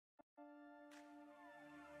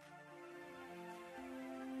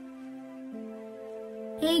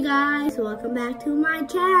Hey guys, welcome back to my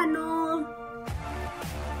channel.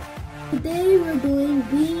 Today we're doing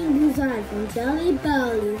bean design from Jelly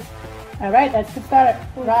Belly. Alright, let's get started.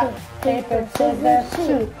 Rock, paper, scissors,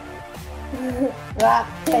 shoot. Rock,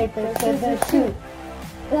 paper, scissors, shoot.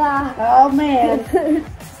 Oh man.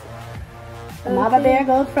 Mama Bear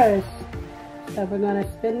goes first. So we're gonna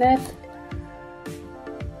spin this.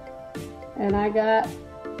 And I got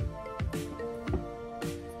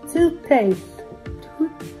toothpaste.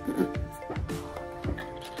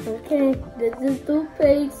 Okay, this is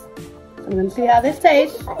toothpaste. So we're gonna see how this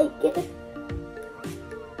tastes. I like it.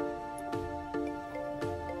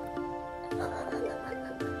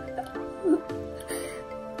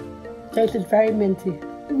 Taste is very minty.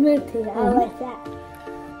 Minty, I like that.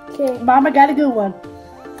 Okay. Mama got a good one.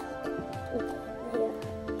 Yeah.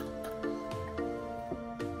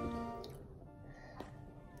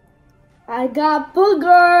 I got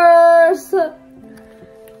boogers.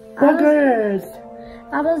 Boogers.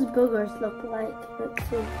 How does boogers look like? Let's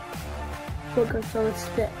see. Boogers, so it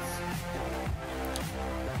spits.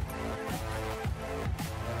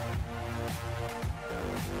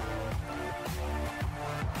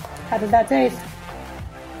 How does that taste?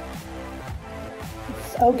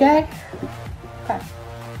 It's okay? Okay.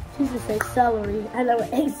 She should say celery. I never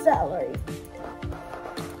ate celery.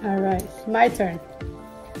 Alright, it's my turn.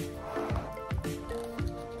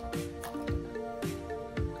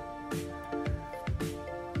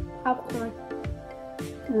 Popcorn.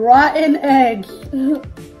 Rotten eggs.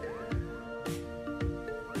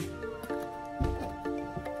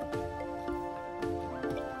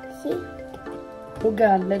 See? Oh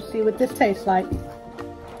God, let's see what this tastes like.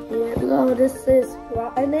 Here we go. This is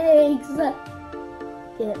rotten eggs.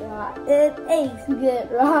 Get rotten eggs.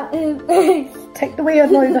 Get rotten eggs. Take the wheel,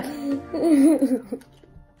 Louisa.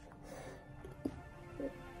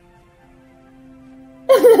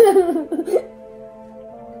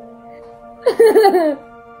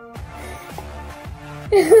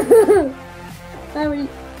 Sorry.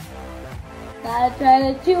 Gotta try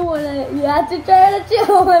to chew on it. You have to try to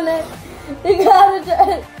chew on it. You gotta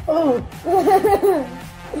try. Oh,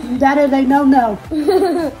 that is a no-no.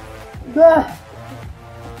 Ugh.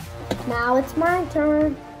 Now it's my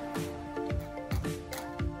turn.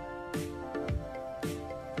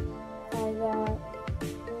 I got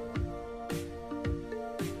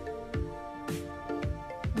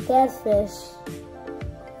dead fish.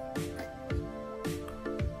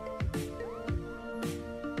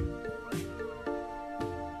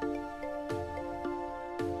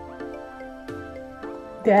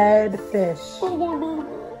 Dead fish. Okay,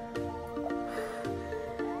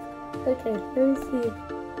 let me see.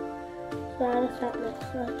 Try this out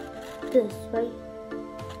next one. This, right?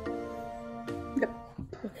 Yep.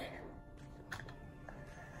 Okay.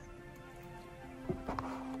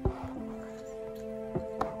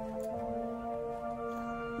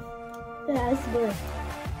 Yeah, it's good.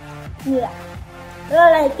 Yeah. I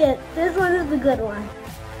like it. This one is the good one.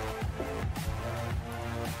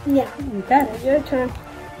 Yeah. Okay. Your turn.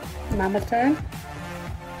 Mama's turn.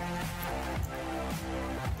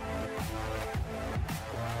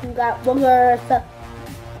 You got boogers.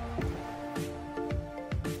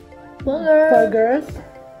 Boogers.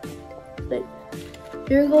 Boogers.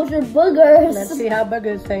 Here goes your boogers. Let's see how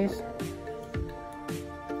boogers taste.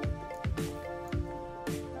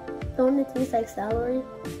 Don't it taste like celery?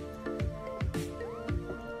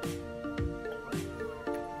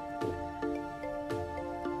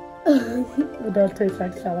 It does taste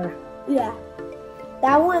like celery. Yeah.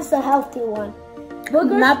 That one's the healthy one.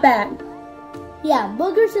 Boogers? Not bad. Yeah,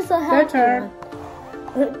 boogers is a healthy turn. one.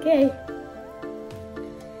 Okay.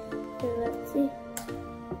 Okay, let's see.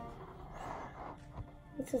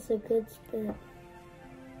 This is a good spin.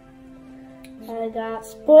 I got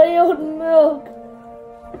spoiled milk.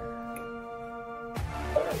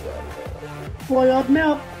 Boiled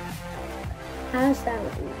milk. How's that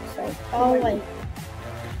look like? Oh, wait.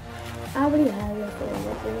 I already have this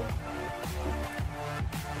one.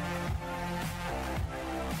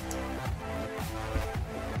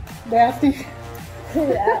 Nasty.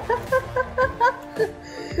 Yeah.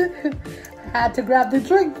 Had to grab the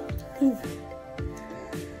drink.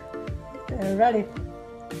 Ready.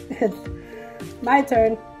 It's my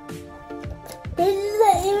turn. This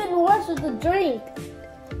is even worse with the drink.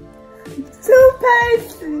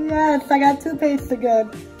 Toothpaste! Yes, I got toothpaste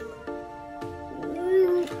again.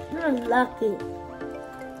 You're lucky.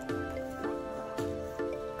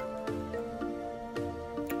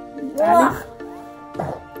 Ugh.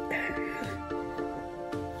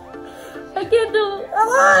 I can't do it.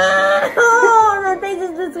 Oh, that taste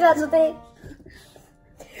is disgusting.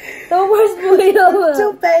 No more spoil milk.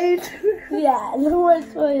 Toothpaste. Yeah, no more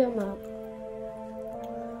spoil milk.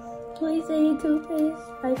 Please say toothpaste.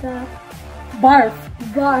 I got Barf.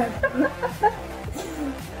 barf.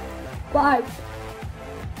 Barf.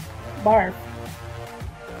 Barf.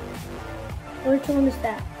 Which one is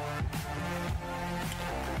that?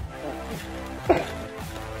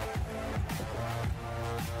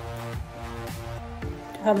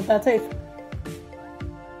 How does that taste?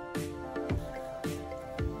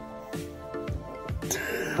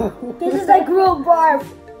 This is like real barf.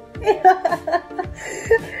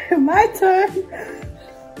 My turn.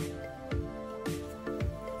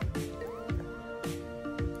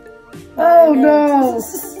 Oh no.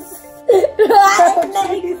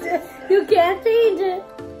 You can't change it.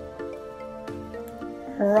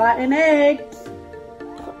 Rotten eggs.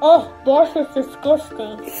 Oh, barf is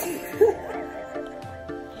disgusting.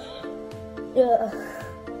 Yeah.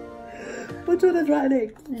 Which one is rotten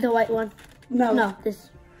egg? The white one. No. No, this.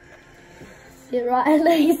 You're rotten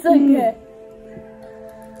eggs so good.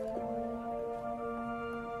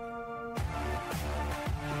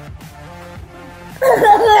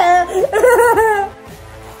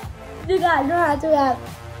 You got to have.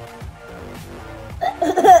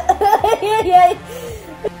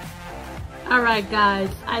 Alright guys,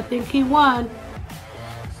 I think he won.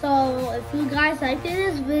 So if you guys liked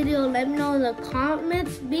this video, let me know in the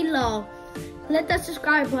comments below. Click that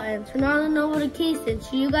subscribe button, turn on the notifications.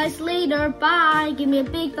 See you guys later. Bye. Give me a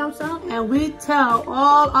big thumbs up. And we tell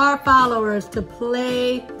all our followers to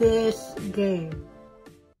play this game.